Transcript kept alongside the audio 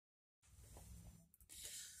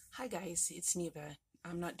Hi guys, it's Neva.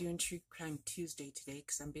 I'm not doing True Crime Tuesday today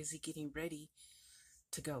because I'm busy getting ready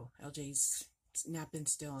to go. LJ's napping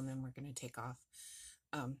still and then we're going to take off.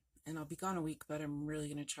 And I'll be gone a week, but I'm really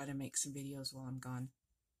going to try to make some videos while I'm gone.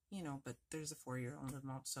 You know, but there's a 4-year-old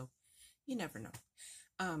involved, so you never know.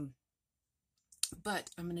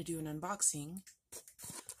 But I'm going to do an unboxing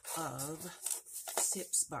of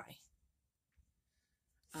Sipsby.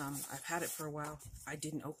 I've had it for a while. I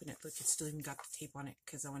didn't open it. Look, it's still even got the tape on it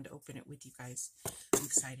because I wanted to open it with you guys. I'm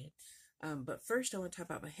excited. But first I want to talk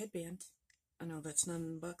about my headband. I know that's not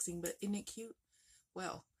an unboxing, but isn't it cute?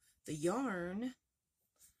 Well, the yarn,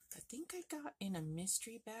 I think I got in a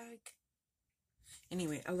mystery bag.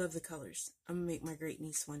 Anyway, I love the colors. I'm going to make my great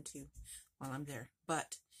niece one too while I'm there.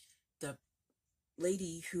 But the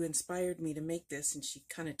lady who inspired me to make this, and she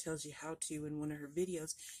kind of tells you how to in one of her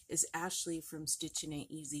videos, is Ashley from Stitching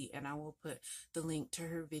Ain't Easy, and I will put the link to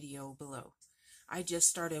her video below. I just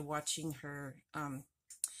started watching her.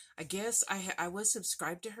 I guess I was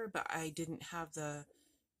subscribed to her, but I didn't have the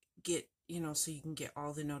so you can get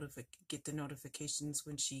all the notifications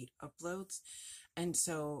when she uploads. And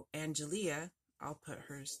so Angelia, I'll put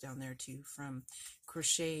hers down there too, from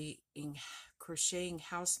Crocheting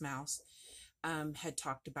House Mouse, had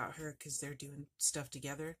talked about her because they're doing stuff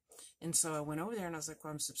together. And so I went over there and I was like,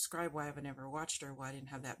 well, I'm subscribed. Why haven't I ever watched her? Why I didn't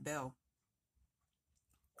have that bell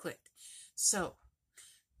clicked? So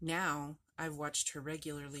now I've watched her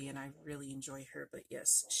regularly and I really enjoy her. But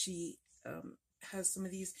yes, she has some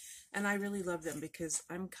of these and I really love them because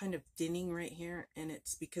I'm kind of thinning right here, and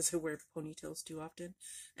it's because I wear ponytails too often.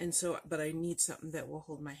 And so, but I need something that will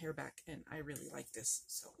hold my hair back, and I really like this.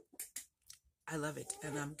 So I love it,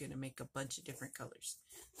 and I'm going to make a bunch of different colors.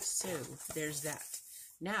 So, there's that.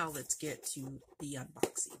 Now, let's get to the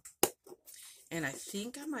unboxing. And I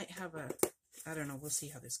think I might have I don't know, we'll see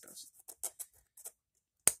how this goes.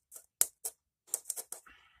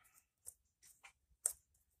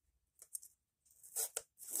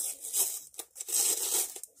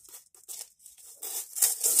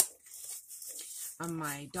 On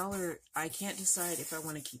my dollar, I can't decide if I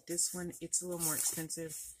want to keep this one. It's a little more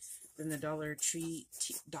expensive than the Dollar Tea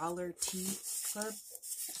Club,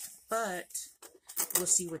 but we'll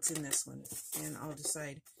see what's in this one, and I'll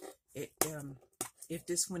decide if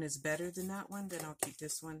this one is better than that one, then I'll keep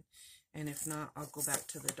this one, and if not, I'll go back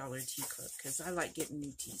to the Dollar Tea Club because I like getting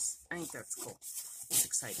new teas. I think that's cool. It's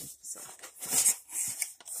exciting. So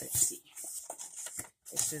let's see.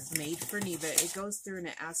 It says made for Neva. It goes through and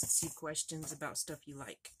it asks you questions about stuff you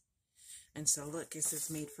like. And so look, it says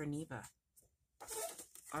made for Neva.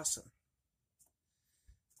 Awesome.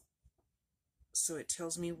 So it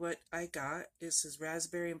tells me what I got. It says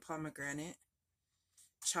raspberry and pomegranate,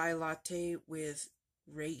 chai latte with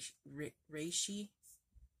reishi,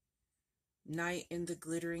 night in the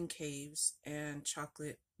glittering caves, and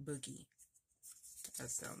chocolate boogie. That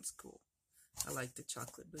sounds cool. I like the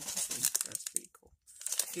chocolate boogie thing. That's pretty cool.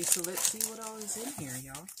 Okay, so let's see what all is in here,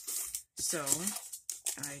 y'all. So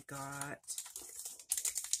I got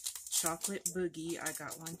chocolate boogie. I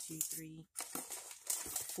got 1, 2, 3,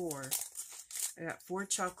 4. I got 4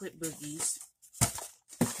 chocolate boogies.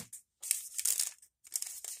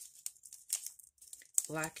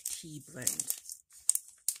 Black tea blend.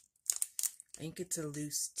 I think it's a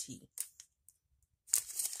loose tea.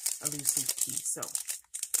 A loose leaf tea. So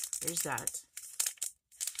there's that.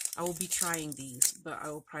 I will be trying these, but I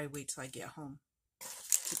will probably wait till I get home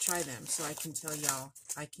to try them so I can tell y'all,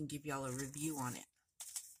 I can give y'all a review on it.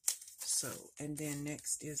 So, and then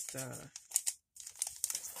next is there's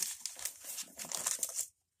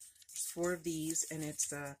 4 of these, and it's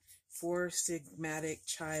the 4 Sigmatic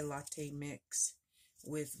Chai Latte Mix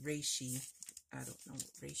with reishi. I don't know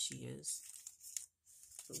what reishi is,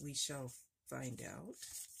 but we shall find out.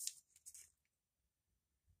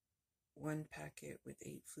 1 packet with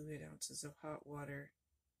 8 fluid ounces of hot water.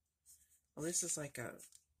 Well, this is like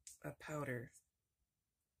a powder.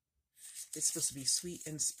 It's supposed to be sweet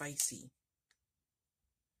and spicy.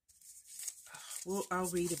 Well, I'll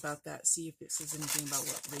read about that, see if it says anything about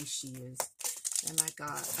what reishi is. And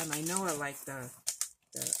I know I like oh,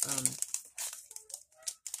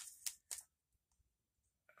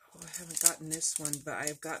 I haven't gotten this one, but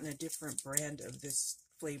I've gotten a different brand of this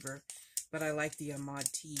flavor. But I like the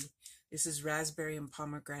Ahmad tea. This is raspberry and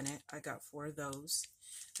pomegranate. I got 4 of those.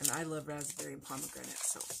 And I love raspberry and pomegranate,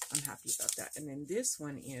 so I'm happy about that. And then this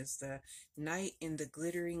one is the Night in the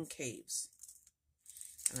Glittering Caves.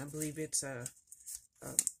 And I believe it's a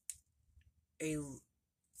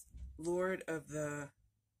Lord of the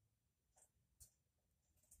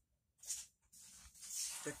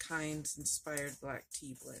Kinds inspired black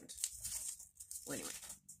tea blend. Well, anyway,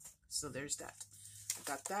 So there's that. I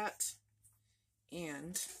got that.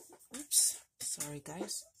 And, oops, sorry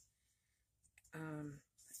guys.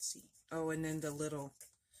 Let's see. Oh, and then the little,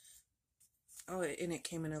 oh, and it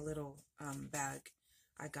came in a little bag.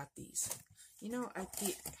 I got these. You know, I'm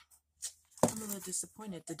a little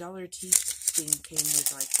disappointed. The Dollar Tea thing came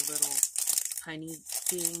with like the little honey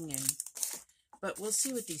thing, but we'll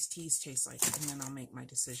see what these teas taste like, and then I'll make my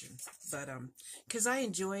decision. But because I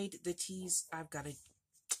enjoyed the teas, I'm not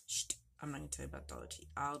gonna tell you about Dollar Tea.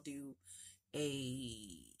 I'll do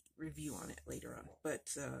a review on it later on.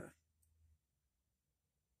 But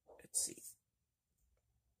let's see.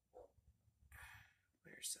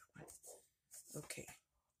 Where's that one? Okay.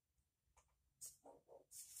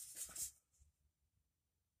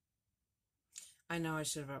 I know I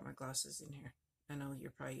should have brought my glasses in here. I know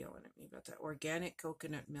you're probably yelling at me about that. Organic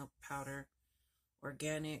coconut milk powder.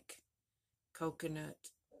 Organic coconut.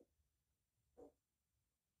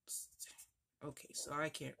 Okay, so I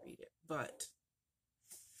can't read it, but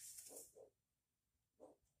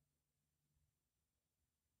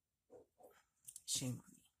shame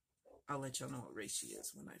on me. I'll let y'all know what race she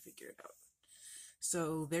is when I figure it out.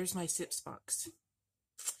 So there's my Sips box.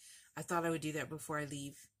 I thought I would do that before I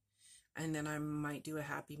leave. And then I might do a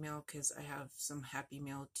Happy Mail because I have some Happy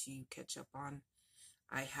Mail to catch up on.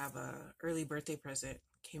 I have a early birthday present.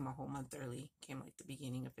 Came a whole month early. Came like the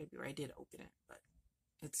beginning of February. I did open it, but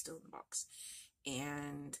it's still in the box.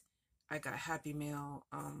 And I got Happy Mail.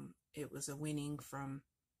 It was a winning from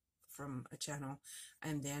a channel.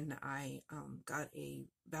 And then I got a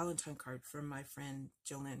Valentine card from my friend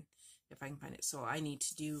Jolene, if I can find it. So I need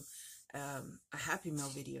to do a Happy Mail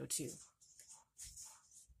video too.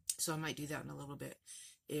 So I might do that in a little bit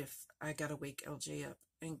if I gotta wake LJ up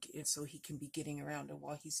and so he can be getting around. And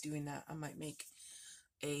while he's doing that, I might make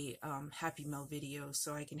a Happy Mail video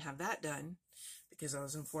so I can have that done, because I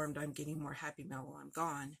was informed I'm getting more Happy Mail while I'm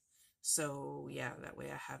gone. So yeah, that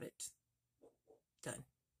way I have it done.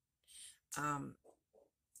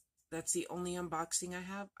 That's the only unboxing I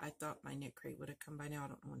have. I thought my knit crate would have come by now. I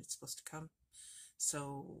don't know when it's supposed to come.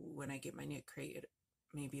 So when I get my knit crate,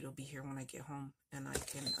 maybe it'll be here when I get home and I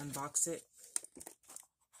can unbox it.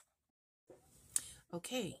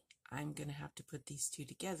 Okay, I'm going to have to put these two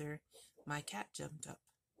together. My cat jumped up,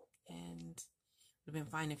 and it would have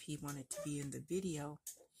been fine if he wanted to be in the video,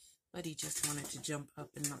 but he just wanted to jump up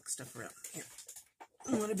and knock stuff around. Here,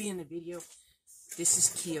 I want to be in the video. This is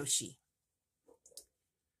Kiyoshi.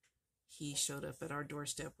 He showed up at our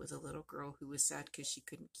doorstep with a little girl who was sad because she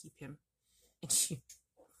couldn't keep him, and she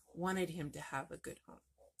wanted him to have a good home.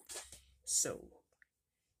 So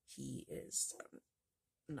he is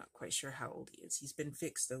not quite sure how old he is. He's been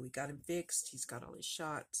fixed though. We got him fixed. He's got all his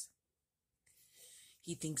shots.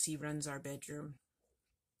 He thinks he runs our bedroom.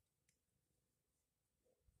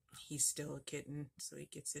 He's still a kitten, so he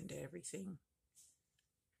gets into everything.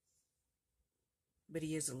 But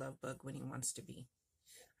he is a love bug when he wants to be.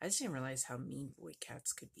 I just didn't realize how mean boy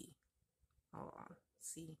cats could be. Oh,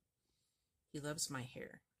 see? He loves my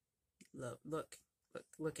hair. Look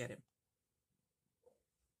at him.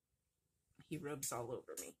 He rubs all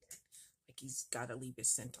over me. Like he's got to leave his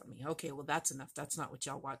scent on me. Okay, well, that's enough. That's not what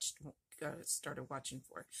y'all started watching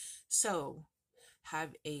for. So,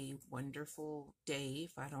 have a wonderful day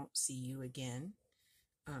if I don't see you again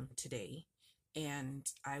today. And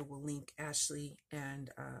I will link Ashley and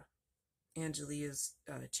Angelia's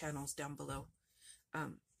channels down below.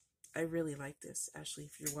 I really like this. Ashley,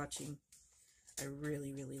 if you're watching, I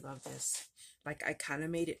really, really love this. Like, I kind of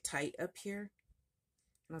made it tight up here.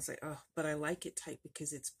 And I was like, oh, but I like it tight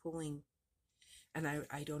because it's pulling. And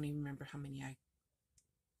I don't even remember how many I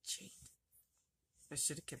chained. I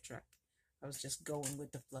should have kept track. I was just going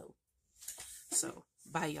with the flow. So,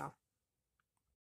 bye, y'all.